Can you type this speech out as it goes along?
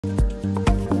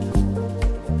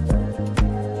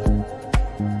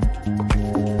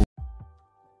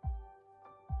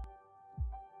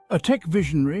A tech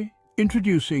visionary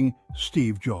introducing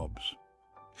Steve Jobs.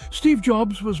 Steve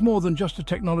Jobs was more than just a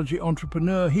technology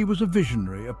entrepreneur. He was a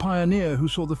visionary, a pioneer who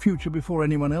saw the future before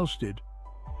anyone else did.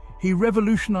 He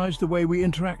revolutionized the way we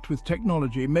interact with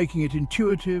technology, making it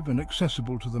intuitive and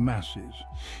accessible to the masses.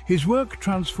 His work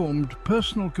transformed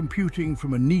personal computing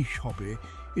from a niche hobby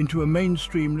into a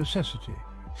mainstream necessity.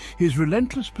 His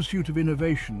relentless pursuit of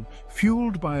innovation,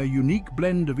 fueled by a unique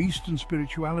blend of Eastern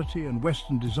spirituality and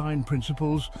Western design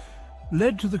principles,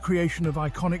 led to the creation of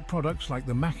iconic products like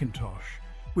the Macintosh,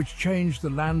 which changed the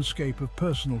landscape of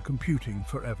personal computing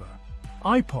forever.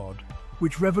 iPod,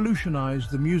 which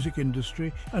revolutionized the music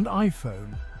industry, and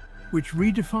iPhone, which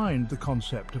redefined the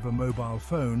concept of a mobile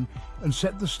phone and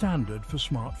set the standard for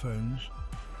smartphones.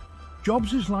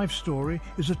 Jobs' life story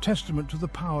is a testament to the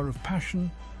power of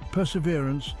passion,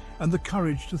 perseverance, and the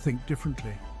courage to think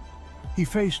differently. He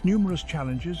faced numerous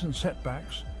challenges and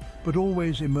setbacks, but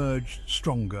always emerged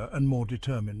stronger and more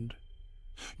determined.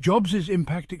 Jobs'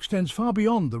 impact extends far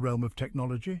beyond the realm of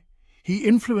technology. He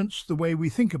influenced the way we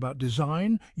think about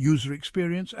design, user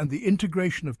experience, and the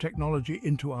integration of technology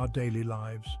into our daily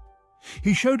lives.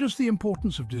 He showed us the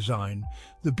importance of design,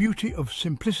 the beauty of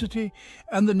simplicity,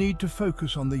 and the need to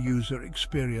focus on the user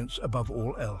experience above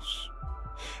all else,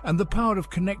 and the power of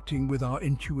connecting with our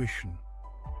intuition.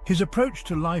 His approach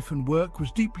to life and work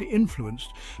was deeply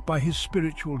influenced by his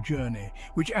spiritual journey,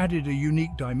 which added a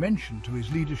unique dimension to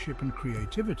his leadership and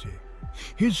creativity.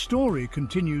 His story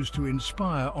continues to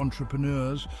inspire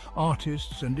entrepreneurs,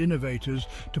 artists, and innovators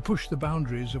to push the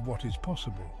boundaries of what is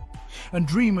possible, and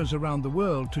dreamers around the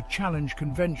world to challenge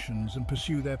conventions and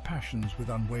pursue their passions with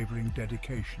unwavering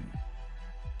dedication.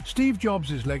 Steve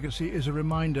Jobs' legacy is a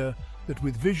reminder that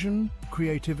with vision,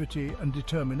 creativity, and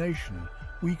determination,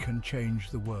 we can change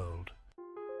the world.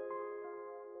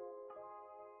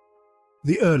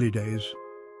 The early days,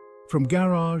 from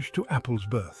garage to Apple's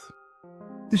birth.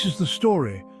 This is the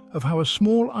story of how a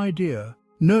small idea,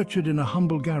 nurtured in a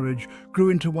humble garage, grew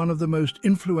into one of the most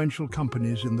influential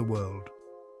companies in the world.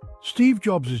 Steve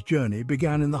Jobs' journey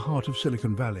began in the heart of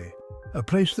Silicon Valley, a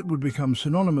place that would become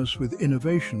synonymous with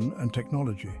innovation and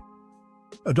technology.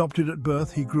 Adopted at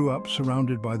birth, he grew up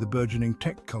surrounded by the burgeoning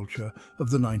tech culture of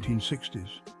the 1960s.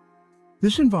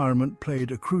 This environment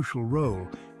played a crucial role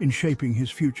in shaping his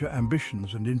future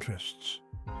ambitions and interests.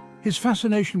 His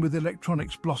fascination with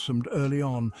electronics blossomed early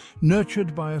on,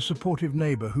 nurtured by a supportive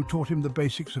neighbor who taught him the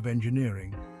basics of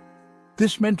engineering.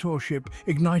 This mentorship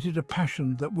ignited a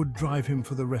passion that would drive him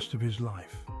for the rest of his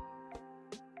life.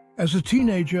 As a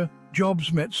teenager,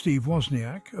 Jobs met Steve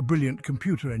Wozniak, a brilliant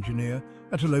computer engineer,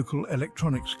 at a local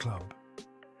electronics club.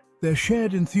 Their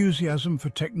shared enthusiasm for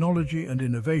technology and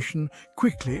innovation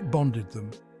quickly bonded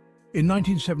them. In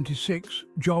 1976,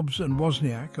 Jobs and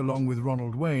Wozniak, along with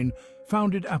Ronald Wayne,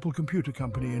 founded Apple Computer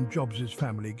Company in Jobs'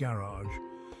 family garage.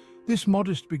 This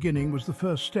modest beginning was the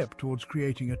first step towards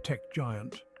creating a tech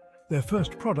giant. Their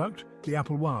first product, the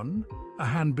Apple I, a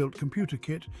hand-built computer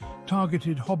kit,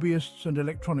 targeted hobbyists and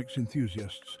electronics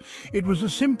enthusiasts. It was a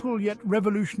simple yet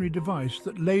revolutionary device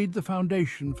that laid the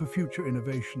foundation for future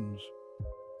innovations.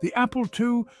 The Apple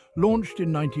II, launched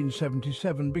in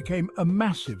 1977, became a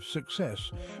massive success,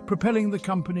 propelling the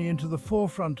company into the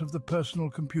forefront of the personal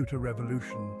computer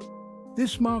revolution.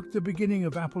 This marked the beginning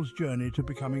of Apple's journey to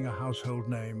becoming a household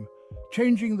name,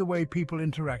 changing the way people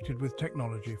interacted with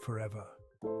technology forever.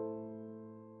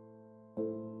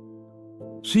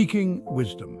 Seeking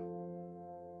wisdom.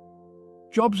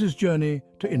 Jobs' journey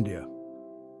to India.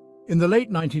 In the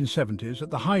late 1970s, at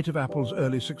the height of Apple's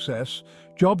early success,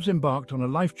 Jobs embarked on a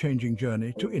life-changing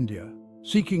journey to India.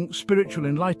 Seeking spiritual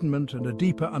enlightenment and a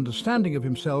deeper understanding of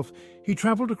himself, he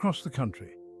traveled across the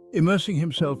country, immersing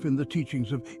himself in the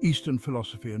teachings of Eastern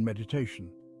philosophy and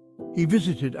meditation. He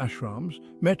visited ashrams,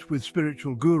 met with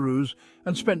spiritual gurus,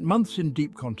 and spent months in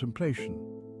deep contemplation.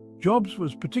 Jobs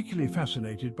was particularly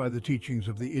fascinated by the teachings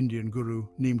of the Indian guru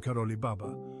Neem Karoli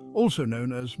Baba, also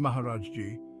known as Maharaj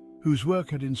Ji, whose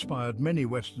work had inspired many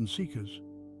Western seekers.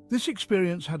 This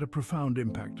experience had a profound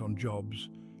impact on Jobs,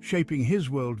 shaping his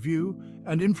worldview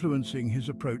and influencing his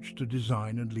approach to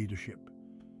design and leadership.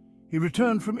 He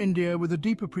returned from India with a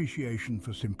deep appreciation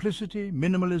for simplicity,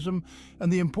 minimalism,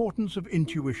 and the importance of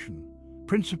intuition,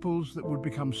 principles that would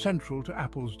become central to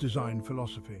Apple's design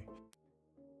philosophy.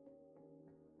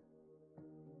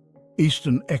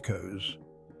 Eastern echoes.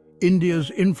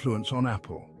 India's influence on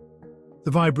Apple.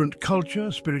 The vibrant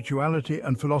culture, spirituality,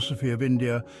 and philosophy of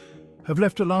India have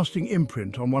left a lasting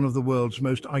imprint on one of the world's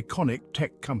most iconic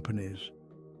tech companies.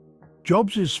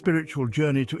 Jobs' spiritual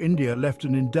journey to India left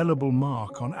an indelible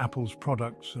mark on Apple's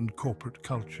products and corporate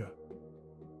culture.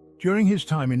 During his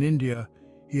time in India,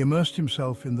 He immersed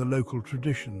himself in the local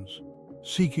traditions,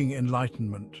 seeking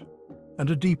enlightenment and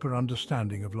a deeper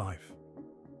understanding of life.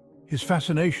 His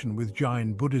fascination with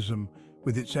Jain Buddhism,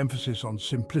 with its emphasis on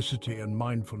simplicity and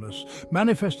mindfulness,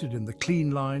 manifested in the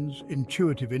clean lines,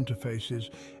 intuitive interfaces,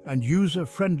 and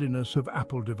user-friendliness of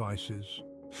Apple devices.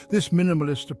 This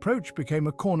minimalist approach became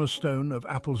a cornerstone of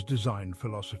Apple's design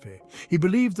philosophy. He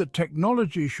believed that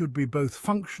technology should be both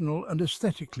functional and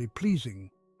aesthetically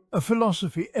pleasing, a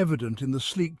philosophy evident in the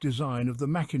sleek design of the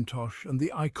Macintosh and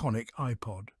the iconic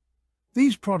iPod.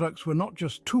 These products were not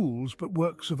just tools but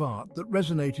works of art that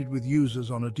resonated with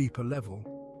users on a deeper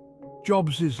level.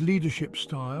 Jobs' leadership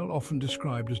style, often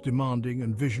described as demanding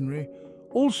and visionary,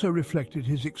 also reflected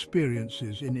his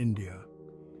experiences in India.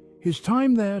 His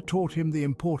time there taught him the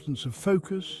importance of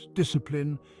focus,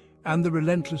 discipline, and the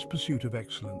relentless pursuit of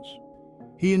excellence.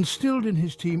 He instilled in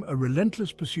his team a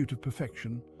relentless pursuit of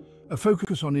perfection, a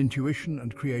focus on intuition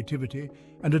and creativity,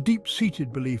 and a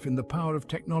deep-seated belief in the power of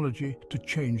technology to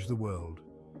change the world.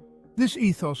 This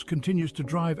ethos continues to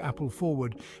drive Apple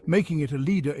forward, making it a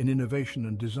leader in innovation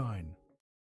and design.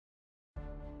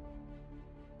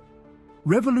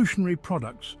 Revolutionary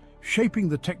products shaping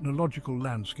the technological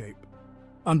landscape.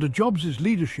 Under Jobs'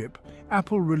 leadership,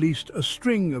 Apple released a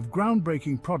string of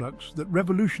groundbreaking products that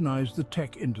revolutionized the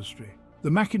tech industry. The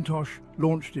Macintosh,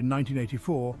 launched in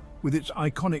 1984 with its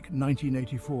iconic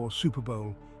 1984 Super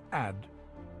Bowl ad,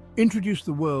 introduced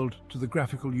the world to the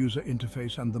graphical user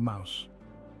interface and the mouse,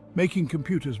 making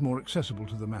computers more accessible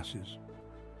to the masses.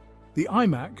 The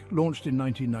iMac, launched in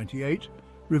 1998,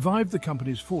 revived the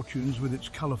company's fortunes with its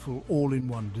colorful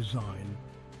all-in-one design.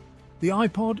 The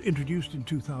iPod, introduced in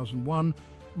 2001,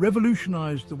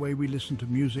 revolutionized the way we listen to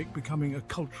music, becoming a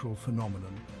cultural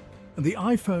phenomenon. And the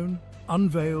iPhone,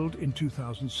 unveiled in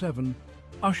 2007,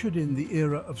 ushered in the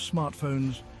era of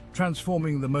smartphones,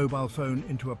 transforming the mobile phone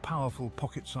into a powerful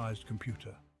pocket-sized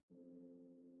computer.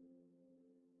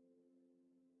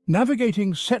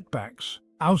 Navigating setbacks,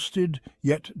 ousted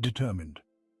yet determined.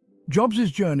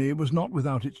 Jobs' journey was not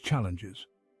without its challenges.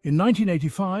 In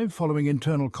 1985, following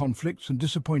internal conflicts and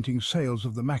disappointing sales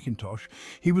of the Macintosh,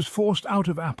 he was forced out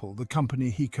of Apple, the company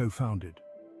he co-founded.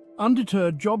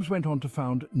 Undeterred, Jobs went on to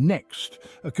found Next,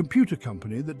 a computer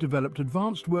company that developed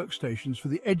advanced workstations for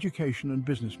the education and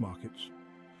business markets.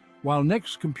 While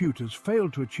Next computers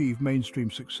failed to achieve mainstream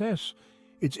success,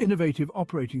 its innovative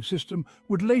operating system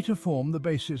would later form the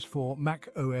basis for Mac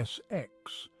OS X,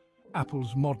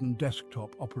 Apple's modern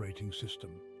desktop operating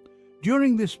system.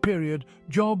 During this period,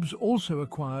 Jobs also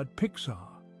acquired Pixar,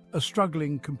 a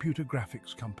struggling computer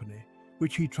graphics company,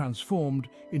 which he transformed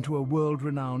into a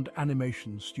world-renowned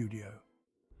animation studio.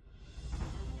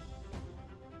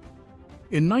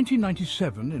 In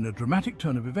 1997, in a dramatic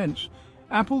turn of events,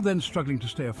 Apple, then struggling to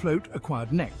stay afloat,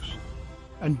 acquired Next,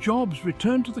 and Jobs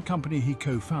returned to the company he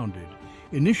co-founded,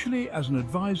 initially as an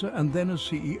advisor and then as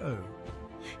CEO.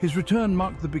 His return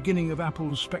marked the beginning of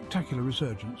Apple's spectacular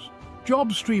resurgence.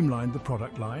 Jobs streamlined the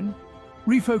product line,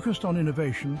 refocused on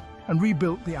innovation, and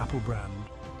rebuilt the Apple brand,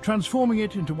 transforming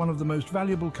it into one of the most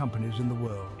valuable companies in the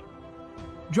world.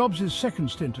 Jobs'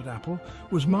 second stint at Apple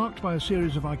was marked by a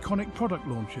series of iconic product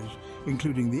launches,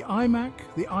 including the iMac,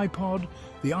 the iPod,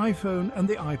 the iPhone, and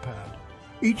the iPad,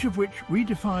 each of which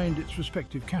redefined its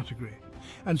respective category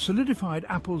and solidified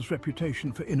Apple's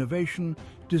reputation for innovation,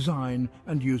 design,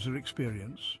 and user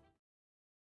experience.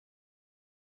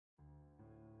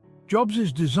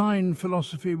 Jobs' design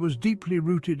philosophy was deeply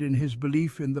rooted in his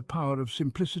belief in the power of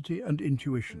simplicity and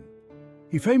intuition.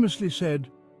 He famously said,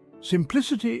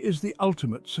 "Simplicity is the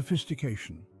ultimate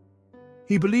sophistication."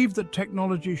 He believed that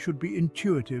technology should be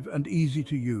intuitive and easy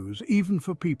to use, even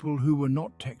for people who were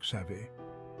not tech-savvy.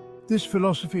 This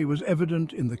philosophy was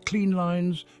evident in the clean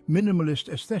lines, minimalist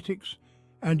aesthetics,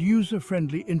 and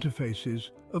user-friendly interfaces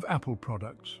of Apple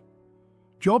products.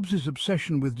 Jobs'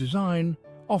 obsession with design,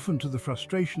 often to the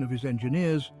frustration of his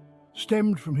engineers,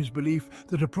 stemmed from his belief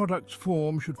that a product's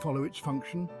form should follow its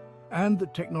function and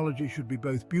that technology should be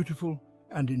both beautiful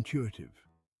and intuitive.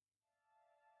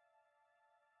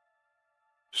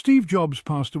 Steve Jobs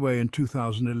passed away in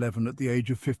 2011 at the age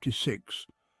of 56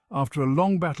 after a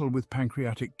long battle with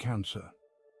pancreatic cancer.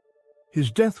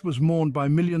 His death was mourned by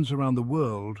millions around the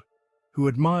world who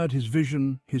admired his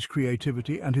vision, his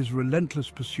creativity, and his relentless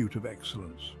pursuit of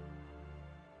excellence.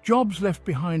 Jobs left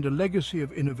behind a legacy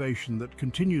of innovation that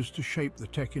continues to shape the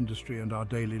tech industry and our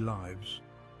daily lives.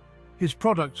 His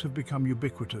products have become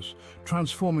ubiquitous,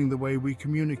 transforming the way we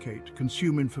communicate,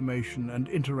 consume information, and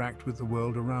interact with the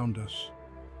world around us.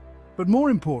 But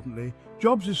more importantly,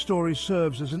 Jobs' story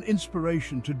serves as an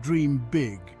inspiration to dream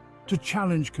big, to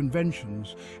challenge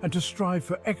conventions, and to strive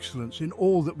for excellence in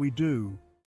all that we do.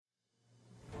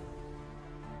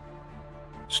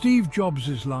 Steve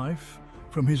Jobs' life,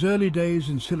 from his early days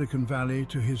in Silicon Valley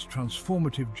to his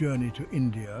transformative journey to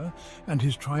India and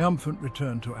his triumphant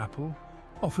return to Apple,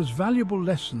 offers valuable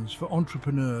lessons for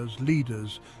entrepreneurs,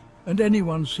 leaders, and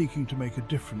anyone seeking to make a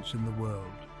difference in the world.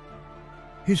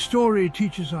 His story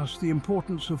teaches us the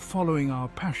importance of following our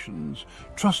passions,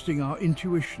 trusting our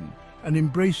intuition, and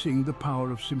embracing the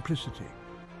power of simplicity.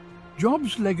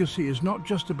 Jobs' legacy is not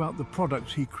just about the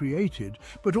products he created,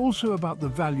 but also about the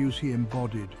values he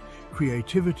embodied: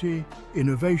 creativity,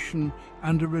 innovation,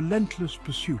 and a relentless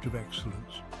pursuit of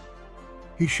excellence.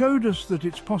 He showed us that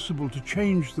it's possible to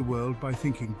change the world by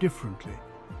thinking differently,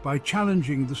 by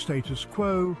challenging the status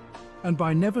quo, and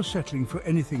by never settling for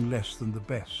anything less than the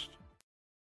best.